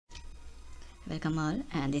Welcome all,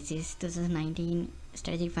 and this is 2019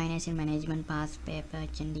 Strategic Financial Management Past Paper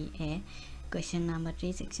HNDA, question number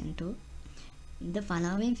 3, section 2. The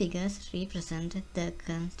following figures represent the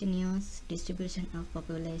continuous distribution of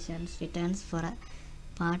population's returns for a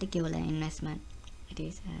particular investment. It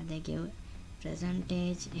is they give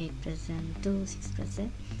percentage 8% to 6%,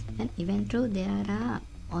 and even though there are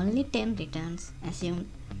only 10 returns, assume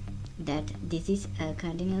that this is a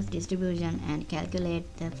continuous distribution and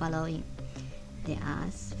calculate the following. They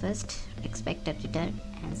ask first expected return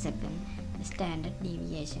and second standard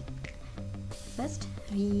deviation. First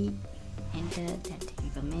we enter that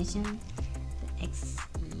information. The x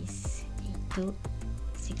is equal to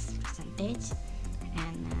 6%,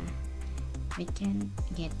 and we can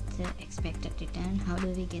get the expected return. How do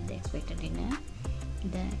we get the expected return?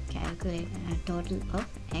 The calculate total of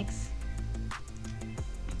x.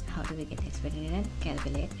 How do we get the expected return?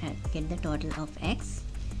 Calculate get the total of x.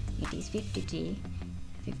 It is 53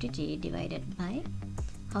 divided by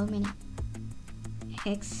how many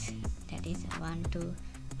x? That is 1 2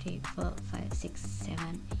 3 4 5 6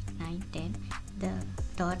 7 8 9 10. The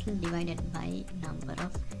total divided by number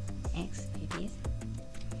of x, it is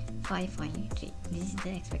 5.3. This is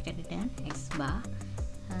the expected return, x bar.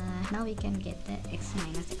 Now we can get the x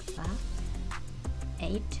minus x bar.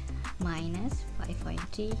 8 minus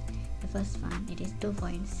 5.3. The first one, it is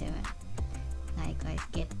 2.7. Likewise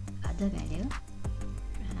get other value.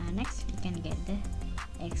 Next we can get the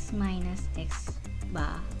x minus x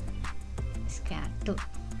bar square 2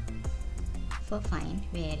 for find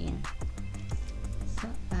variance. So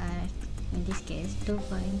in this case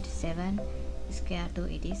 2.7 square 2,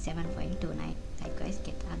 it is 7.29. Likewise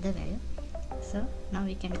get other value. So now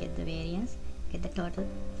we can get the variance, get the total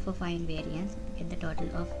for find variance, get the total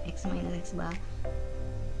of x minus x bar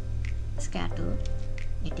square 2.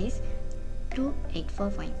 It is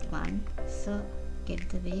 284.1. so get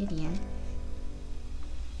the variance.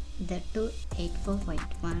 The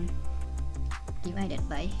 284.1 divided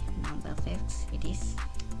by number of x, it is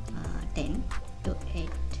 10.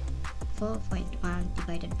 284.1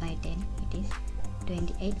 divided by 10, it is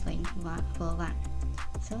 28.41.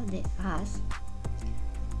 so they ask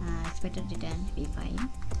expected return we find,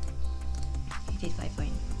 it is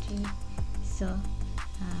 5.3. so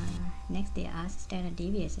next they ask standard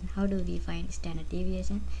deviation. How do we find standard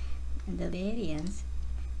deviation? The variance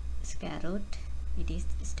square root, it is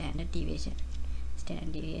standard deviation.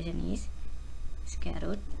 Standard deviation is square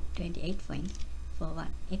root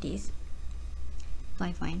 28.41. It is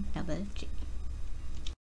 5.33.